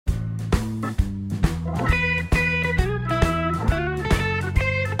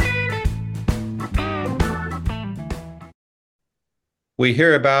We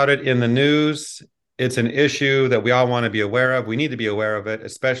hear about it in the news. It's an issue that we all want to be aware of. We need to be aware of it,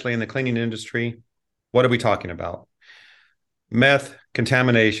 especially in the cleaning industry. What are we talking about? Meth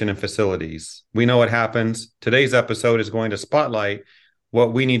contamination in facilities. We know what happens. Today's episode is going to spotlight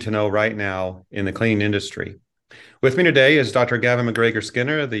what we need to know right now in the cleaning industry. With me today is Dr. Gavin MacGregor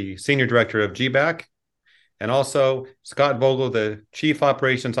Skinner, the Senior Director of GBAC, and also Scott Vogel, the Chief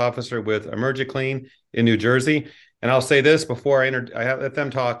Operations Officer with Emergi-Clean in New Jersey. And I'll say this before let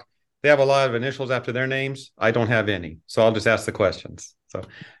them talk. They have a lot of initials after their names. I don't have any, so I'll just ask the questions. So,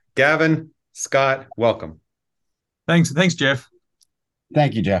 Gavin, Scott, welcome. Thanks, Jeff.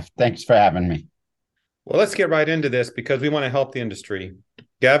 Thank you, Jeff. Thanks for having me. Well, let's get right into this because we want to help the industry.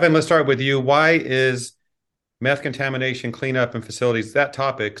 Gavin, let's start with you. Why is meth contamination cleanup in facilities, that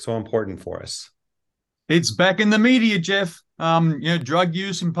topic, so important for us? It's back in the media, Jeff. Drug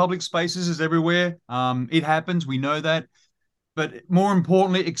use in public spaces is everywhere. It happens. We know that. But more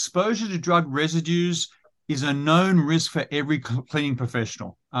importantly, exposure to drug residues is a known risk for every cleaning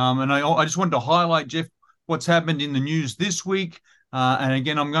professional. And I just wanted to highlight, Jeff, what's happened in the news this week. And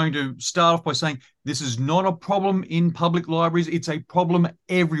again, I'm going to start off by saying this is not a problem in public libraries. It's a problem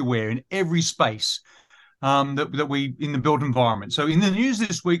everywhere, in every space that we in the built environment. So in the news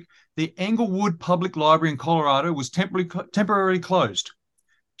this week, the Englewood Public Library in Colorado was temporarily closed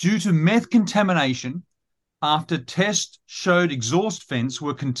due to meth contamination after tests showed exhaust vents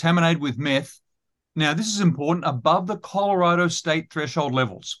were contaminated with meth. Now, this is important, above the Colorado state threshold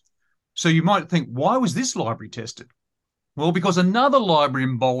levels. So you might think, why was this library tested? Well, because another library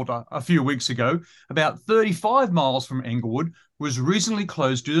in Boulder a few weeks ago, about 35 miles from Englewood, was recently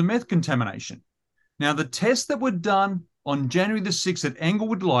closed due to meth contamination. Now, the tests that were done on January the 6th at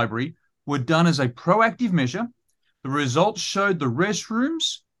Englewood Library were done as a proactive measure. The results showed the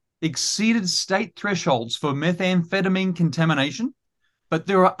restrooms exceeded state thresholds for methamphetamine contamination, but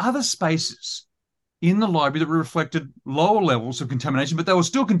there are other spaces in the library that reflected lower levels of contamination, but they were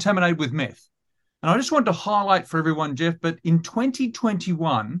still contaminated with meth. And I just want to highlight for everyone, Jeff, but in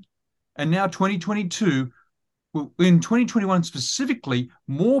 2021 and now 2022, in 2021 specifically,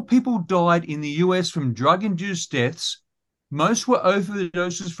 more people died in the US from drug-induced deaths. Most were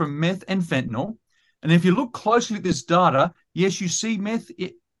overdoses from meth and fentanyl. And if you look closely at this data, yes, you see meth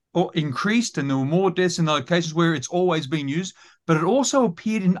increased and there were more deaths in those cases where it's always been used, but it also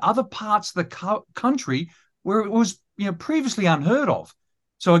appeared in other parts of the country where it was previously unheard of.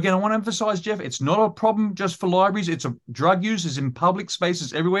 So again, I want to emphasize, Jeff, it's not a problem just for libraries. It's a drug use is in public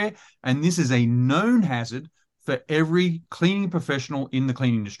spaces everywhere. And this is a known hazard for every cleaning professional in the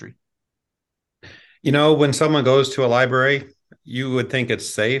cleaning industry. When someone goes to a library, you would think it's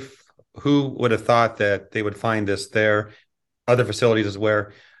safe. Who would have thought that they would find this there? Other facilities as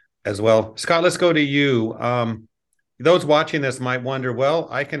well. Scott, let's go to you. Those watching this might wonder, well,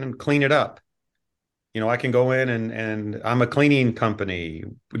 I can clean it up. I can go in and I'm a cleaning company.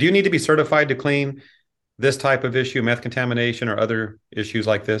 Do you need to be certified to clean this type of issue, meth contamination or other issues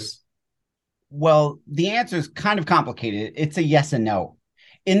like this? Well, the answer is kind of complicated. It's a yes and no.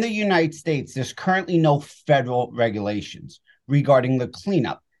 In the United States, there's currently no federal regulations regarding the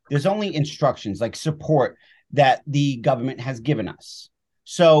cleanup. There's only instructions like support that the government has given us.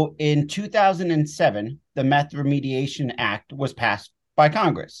 So in 2007, the Meth Remediation Act was passed by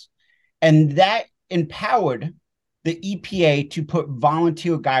Congress, and that empowered the EPA to put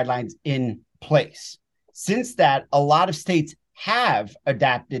volunteer guidelines in place. Since that, a lot of states have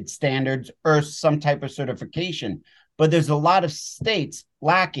adapted standards or some type of certification, but there's a lot of states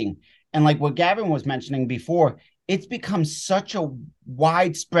lacking. And like what Gavin was mentioning before, it's become such a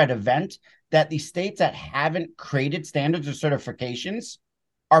widespread event that the states that haven't created standards or certifications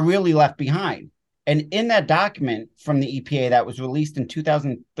are really left behind. And in that document from the EPA that was released in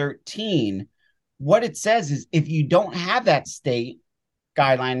 2013, what it says is if you don't have that state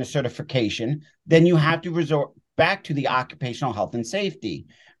guideline or certification, then you have to resort back to the occupational health and safety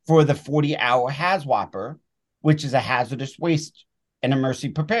for the 40-hour HAZWOPER, which is a hazardous waste and emergency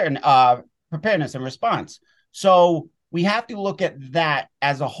preparedness and response. So we have to look at that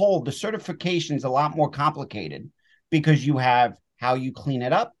as a whole. The certification is a lot more complicated because you have how you clean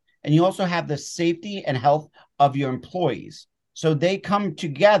it up, and you also have the safety and health of your employees. So they come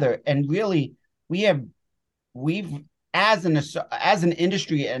together, and really we've as an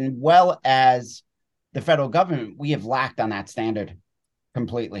industry and well as the federal government, we have lacked on that standard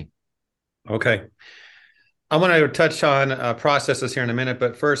completely. Okay. I want to touch on processes here in a minute,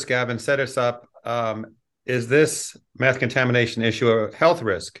 but first, Gavin, set us up. Is this meth contamination issue a health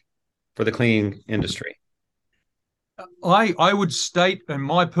risk for the cleaning industry? I would state, in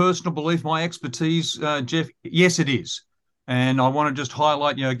my personal belief, my expertise, Jeff, yes, it is. And I want to just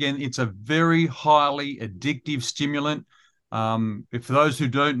highlight, again, it's a very highly addictive stimulant. If for those who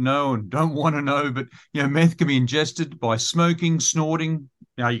don't know and don't want to know, but meth can be ingested by smoking, snorting.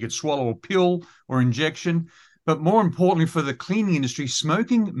 You could swallow a pill or injection. But more importantly, for the cleaning industry,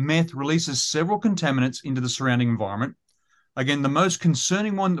 smoking meth releases several contaminants into the surrounding environment. Again, the most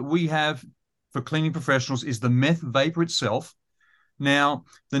concerning one that we have for cleaning professionals is the meth vapor itself. Now,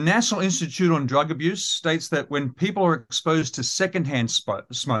 the National Institute on Drug Abuse states that when people are exposed to secondhand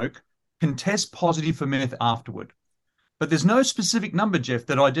smoke, can test positive for meth afterward. But there's no specific number, Jeff,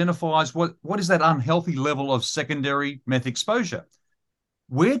 that identifies what is that unhealthy level of secondary meth exposure.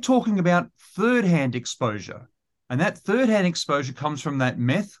 We're talking about third-hand exposure. And that third-hand exposure comes from that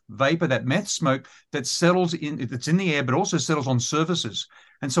meth vapor, that meth smoke that settles that's in the air, but also settles on surfaces.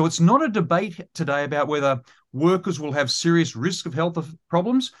 And so it's not a debate today about whether workers will have serious risk of health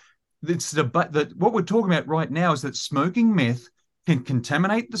problems. It's the debate that what we're talking about right now is that smoking meth can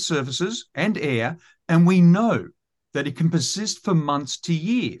contaminate the surfaces and air, and we know that it can persist for months to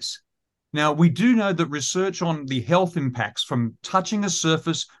years. Now, we do know that research on the health impacts from touching a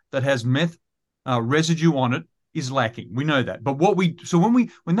surface that has meth residue on it is lacking. We know that. But when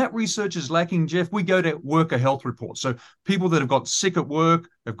that research is lacking, Jeff, we go to worker health reports. So people that have got sick at work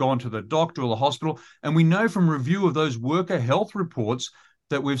have gone to the doctor or the hospital, and we know from review of those worker health reports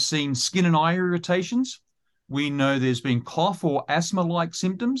that we've seen skin and eye irritations. We know there's been cough or asthma-like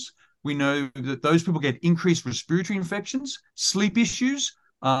symptoms. We know that those people get increased respiratory infections, sleep issues,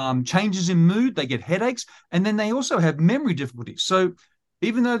 changes in mood, they get headaches, and then they also have memory difficulties. So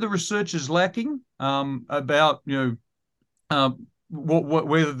even though the research is lacking about whether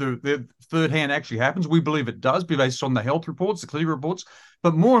the third hand actually happens, we believe it does, based on the health reports, the clear reports.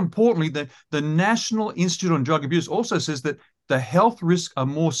 But more importantly, the National Institute on Drug Abuse also says that the health risks are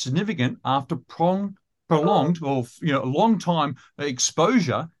more significant after prolonged or a long time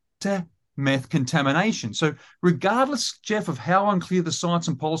exposure to meth contamination. So regardless, Jeff, of how unclear the science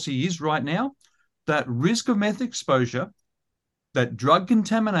and policy is right now, that risk of meth exposure, that drug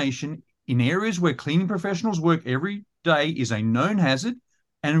contamination in areas where cleaning professionals work every day is a known hazard.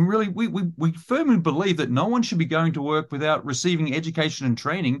 And really, we firmly believe that no one should be going to work without receiving education and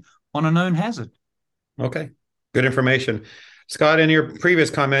training on a known hazard. Okay, good information. Scott, in your previous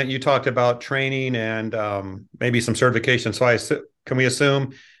comment, you talked about training and maybe some certification. So can we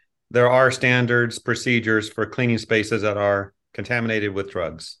assume there are standards, procedures for cleaning spaces that are contaminated with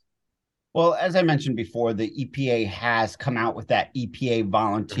drugs? Well, as I mentioned before, the EPA has come out with that EPA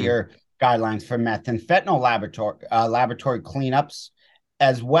volunteer guidelines for meth and fentanyl laboratory cleanups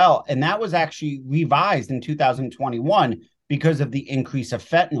as well. And that was actually revised in 2021 because of the increase of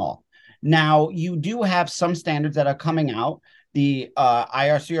fentanyl. Now, you do have some standards that are coming out. The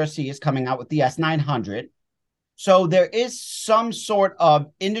IRCRC is coming out with the S900. So there is some sort of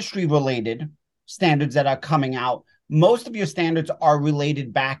industry-related standards that are coming out. Most of your standards are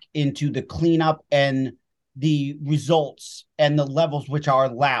related back into the cleanup and the results and the levels which are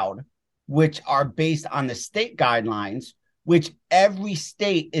allowed, which are based on the state guidelines, which every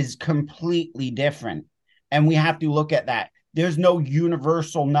state is completely different. And we have to look at that. There's no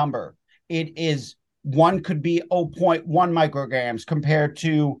universal number. It is, one could be 0.1 micrograms compared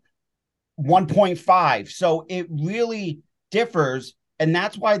to 1.5. So it really differs. And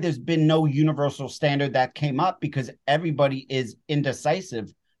that's why there's been no universal standard that came up, because everybody is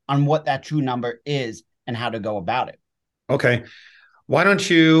indecisive on what that true number is and how to go about it. Okay. Why don't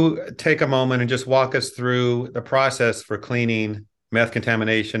you take a moment and just walk us through the process for cleaning meth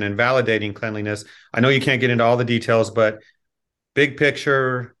contamination and validating cleanliness? I know you can't get into all the details, but big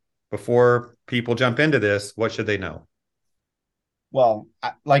picture, before people jump into this, what should they know? Well,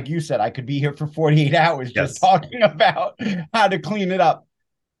 like you said, I could be here for 48 hours just talking about how to clean it up.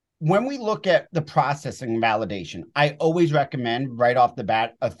 When we look at the processing validation, I always recommend right off the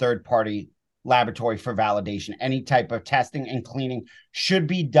bat a third-party laboratory for validation. Any type of testing and cleaning should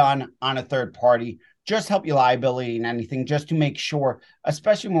be done on a third party. Just help your liability and anything, just to make sure,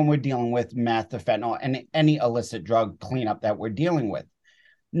 especially when we're dealing with meth or fentanyl and any illicit drug cleanup that we're dealing with.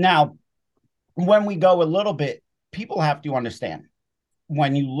 Now, when we go a little bit, people have to understand,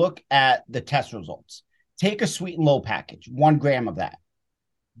 when you look at the test results, take a sweet and low package, 1 gram of that.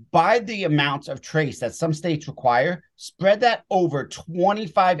 By the amounts of trace that some states require, spread that over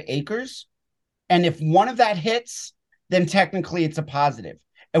 25 acres. And if one of that hits, then technically it's a positive.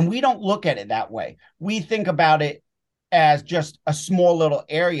 And we don't look at it that way. We think about it as just a small little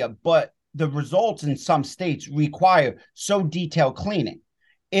area, but the results in some states require so detailed cleaning.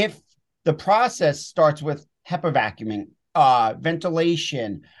 If the process starts with HEPA vacuuming,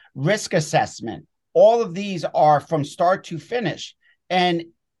 ventilation, risk assessment, All of these are from start to finish. And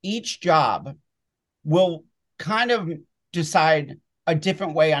each job will kind of decide a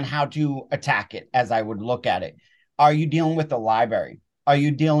different way on how to attack it, as I would look at it. Are you dealing with the library? Are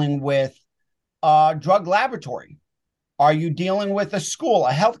you dealing with a drug laboratory? Are you dealing with a school,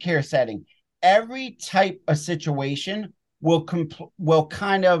 a healthcare setting? Every type of situation will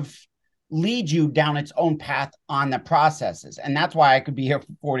kind of lead you down its own path on the processes. And that's why I could be here for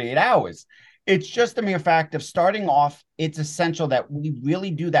 48 hours. It's just a mere fact of starting off, it's essential that we really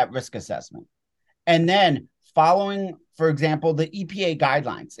do that risk assessment. And then following, for example, the EPA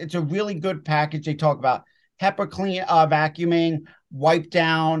guidelines. It's a really good package. They talk about HEPA clean, vacuuming, wipe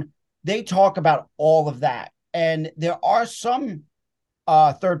down. They talk about all of that. And there are some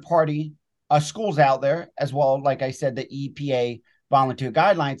third-party schools out there as well, like I said, the EPA volunteer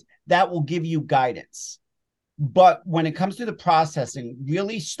guidelines that will give you guidance. But when it comes to the processing,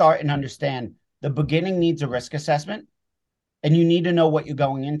 really start and understand the beginning needs a risk assessment, and you need to know what you're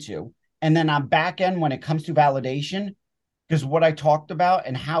going into. And then on back end, when it comes to validation, because what I talked about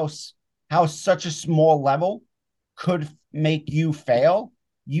and how such a small level could make you fail,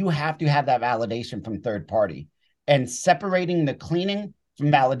 you have to have that validation from third party. And separating the cleaning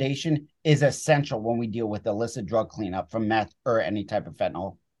from validation is essential when we deal with illicit drug cleanup from meth or any type of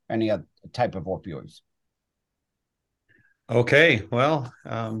fentanyl, any other type of opioids. Okay, well,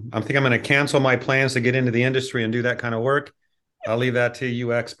 I think I'm going to cancel my plans to get into the industry and do that kind of work. I'll leave that to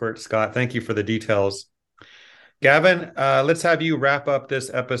you experts, Scott. Thank you for the details. Gavin, let's have you wrap up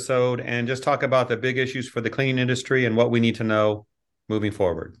this episode and just talk about the big issues for the cleaning industry and what we need to know moving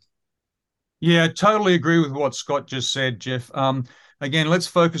forward. Yeah, totally agree with what Scott just said, Jeff. Again, let's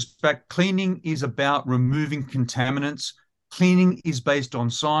focus back. Cleaning is about removing contaminants. Cleaning is based on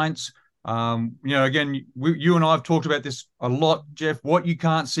science. Again, you and I have talked about this a lot, Jeff. What you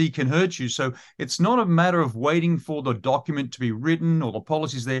can't see can hurt you. So it's not a matter of waiting for the document to be written or the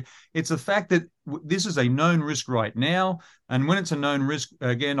policies there. It's the fact that this is a known risk right now. And when it's a known risk,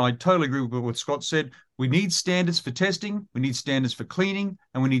 again, I totally agree with what Scott said. We need standards for testing, we need standards for cleaning,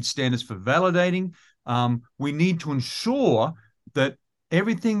 and we need standards for validating. We need to ensure that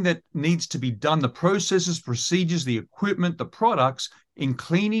everything that needs to be done, the processes, procedures, the equipment, the products in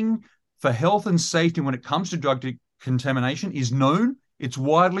cleaning for health and safety when it comes to drug contamination is known. It's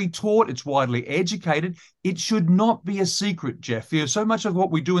widely taught. It's widely educated. It should not be a secret, Jeff. So much of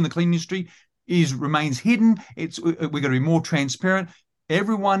what we do in the cleaning industry remains hidden. We're going to be more transparent.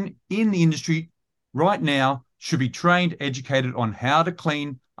 Everyone in the industry right now should be trained, educated on how to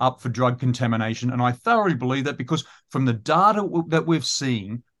clean up for drug contamination. And I thoroughly believe that because from the data that we've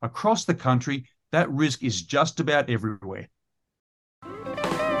seen across the country, that risk is just about everywhere.